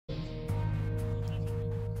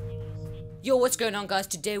Yo, what's going on, guys?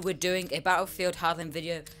 Today we're doing a Battlefield Hardline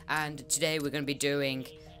video, and today we're going to be doing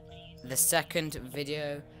the second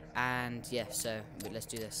video, and yeah, so let's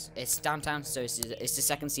do this. It's downtown, so it's the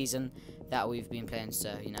second season that we've been playing,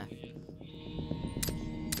 so you know.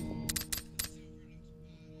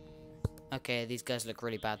 Okay, these guys look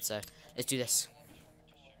really bad, so let's do this.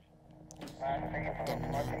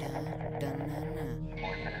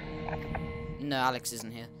 No, Alex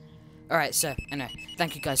isn't here. Alright, so, anyway,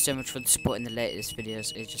 thank you guys so much for the support in the latest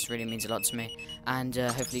videos. It just really means a lot to me. And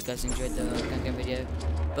hopefully you guys enjoyed the gun game video.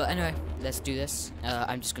 But anyway, let's do this.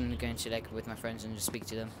 I'm just going to go into like with my friends and just speak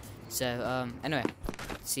to them. So, anyway,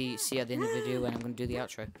 see you at the end of the video when I'm going to do the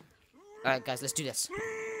outro. Alright guys, let's do this. The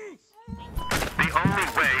only way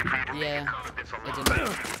for you to yeah, it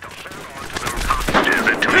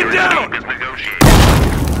didn't get down!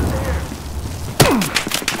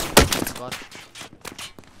 God.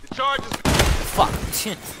 Charges. Fuck.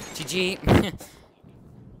 GG.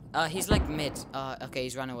 He's like mid. Okay,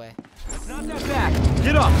 he's run away. Not that bad.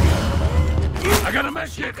 Get up. I got a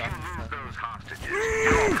message. Those hostages.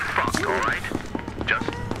 You're fucked, all right?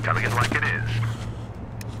 Just telling it like it is.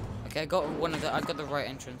 Okay, I got one of the. I got the right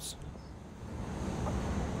entrance.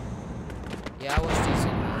 Yeah, I was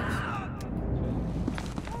decent.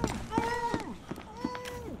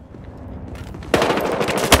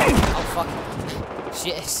 Oh fuck.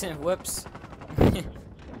 Shit, whoops. We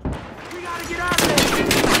gotta get out of there!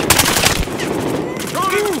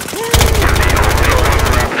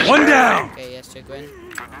 One down! Okay, yes, check in.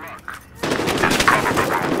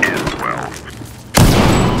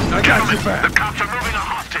 I got you back. The cops are moving a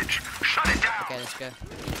hostage. Shut it down. Okay, let's go.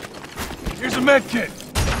 Here's a med kit.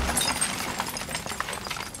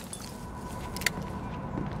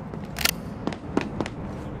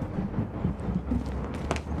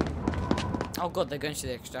 Oh god, they're going to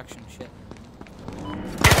the extraction shit.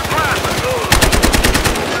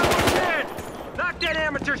 Knock that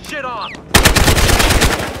amateur shit off!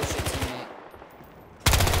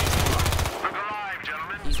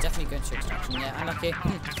 He's definitely going to extraction, yeah, unlucky.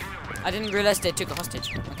 I didn't realize they took a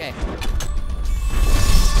hostage. Okay.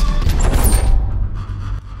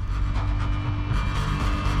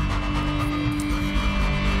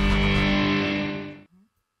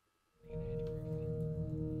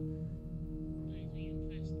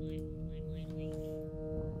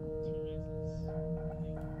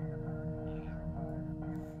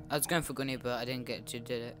 I was going for Gunny, but I didn't get to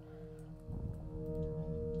do it.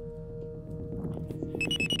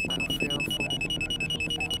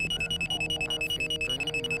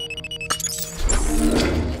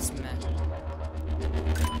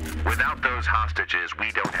 Without those hostages,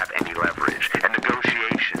 we don't have any leverage. And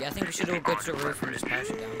negotiation. Yeah, I think we should all go to the roof and just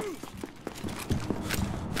parachute down.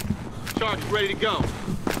 Charge ready to go.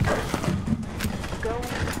 Going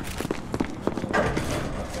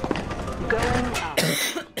up.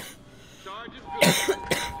 Charge is good.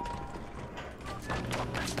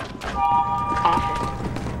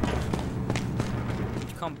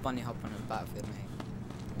 You can't bunny hop on a battlefield, mate.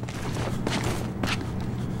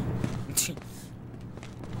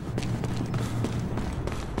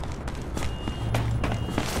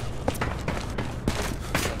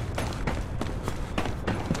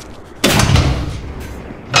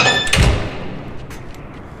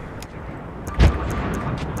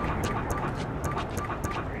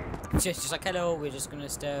 Just like, hello, we're just gonna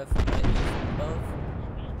stare from above.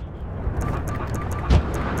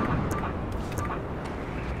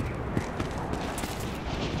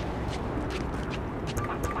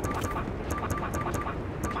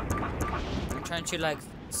 I'm trying to like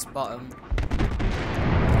spot them.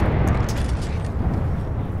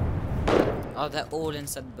 Oh, they're all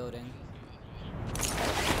inside the building.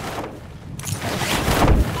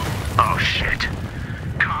 Oh shit.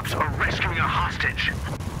 Cops are rescuing a hostage.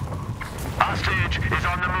 Hostage is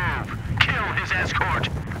on the move. Kill his escort.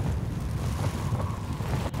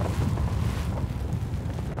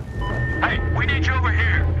 Hey, we need you over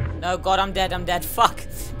here. No, God, I'm dead, fuck!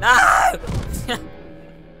 No!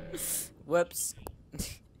 Whoops.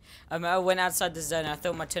 I went outside the zone. I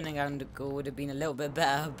thought my turning angle would have been a little bit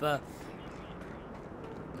better, but...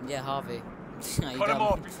 Yeah, Harvey. Cut him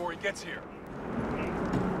off before he gets here.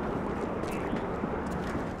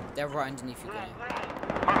 They're right underneath you, guy.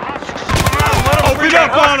 Open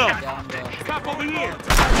up on him! Down there. Stop over here!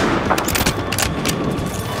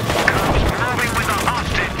 Moving with a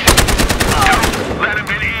hostage! Don't let him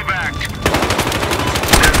get evac!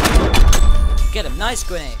 Get him, nice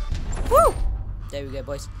grenade! Woo! There we go,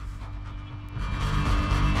 boys.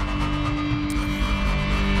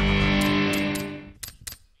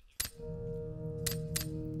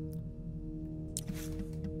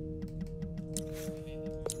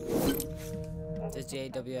 Does the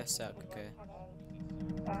AWS suck? Okay.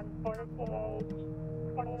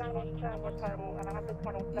 29 total, and I have the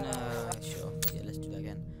 27. No, sure. Yeah, let's do that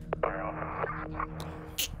again.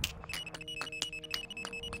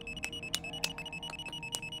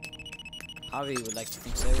 Harvey would like to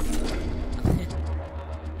think so.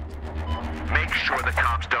 Make sure the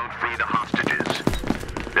cops don't free the hostages.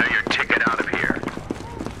 They're your ticket out of here.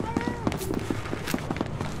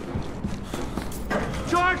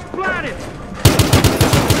 Charge planted!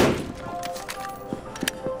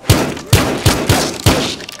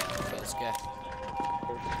 Okay, let's go.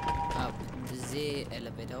 Up the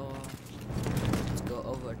elevator. Let's go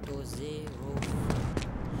over to the roof.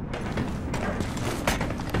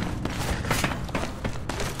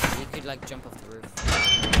 You could like jump off the roof.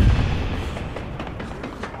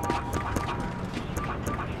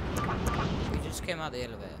 We just came out the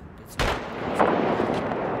elevator.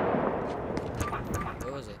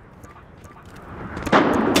 Where was it?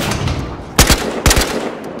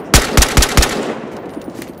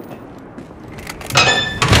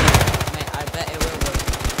 Mate, I bet it will work.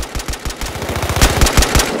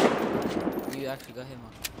 You actually got him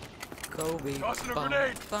on. Kobe. Tossing a Bum,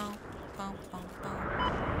 grenade. bum, bum, bum, bum.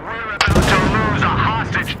 We're about to lose a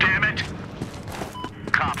hostage, damn it!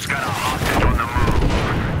 Cops got a hostage on the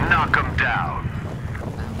move. Knock him down.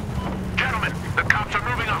 Gentlemen, the cops are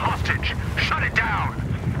moving a hostage. Shut it down.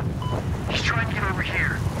 He's trying to get over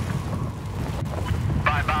here.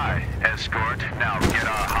 Bye-bye, escort. Now get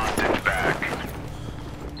our hostage back.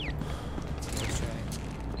 Let's try.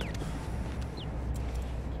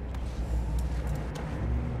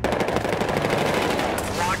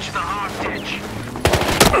 Watch the hostage.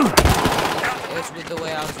 It was with the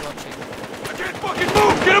way I was watching. I can't fucking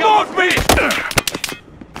move! Get him off me!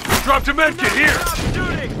 Dropped a medkit here!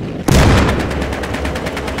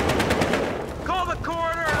 Call the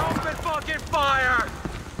coroner and open fucking fire!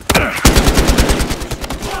 I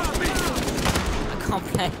can't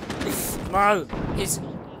play. Bro, he's.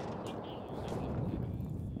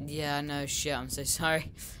 Yeah, no shit. I'm so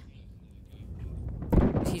sorry.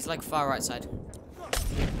 He's like far right side.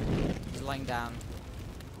 He's lying down.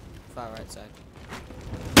 Far right side.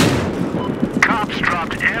 Cops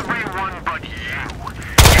dropped everyone but you.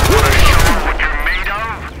 You wanna show them what you're made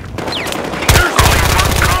of? There's only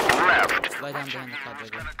one cop left. Lie down behind the car, Who's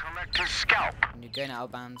baby. gonna collect his scalp? And you're going out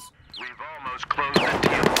of bounds. We've almost closed the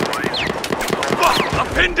deal, boys. Fuck! I'm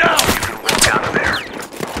pinned down! You can walk out of there.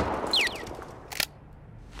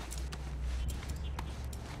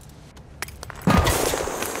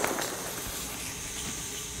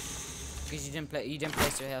 Because you didn't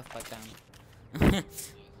place your health back down.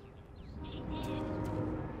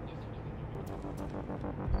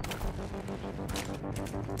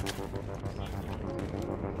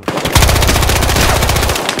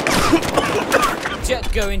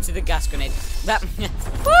 Just go into the gas grenade. That.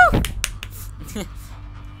 Woo!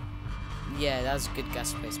 Yeah, that was a good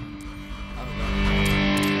gas placement. Oh, God.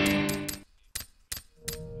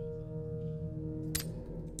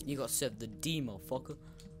 You got served the D, motherfucker.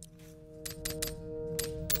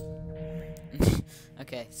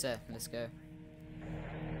 Okay, so let's go.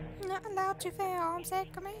 Not allowed to film,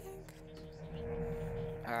 said command.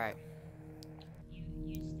 Alright.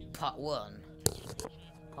 Part 1.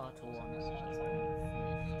 Part 1.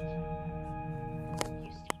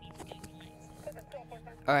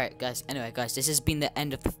 Alright guys, anyway guys, this has been the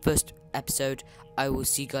end of the first episode. I will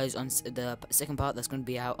see you guys on the second part. That's going to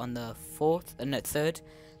be out on the 3rd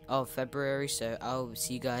of February. So I'll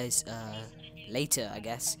see you guys later, I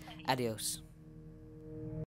guess. Adios.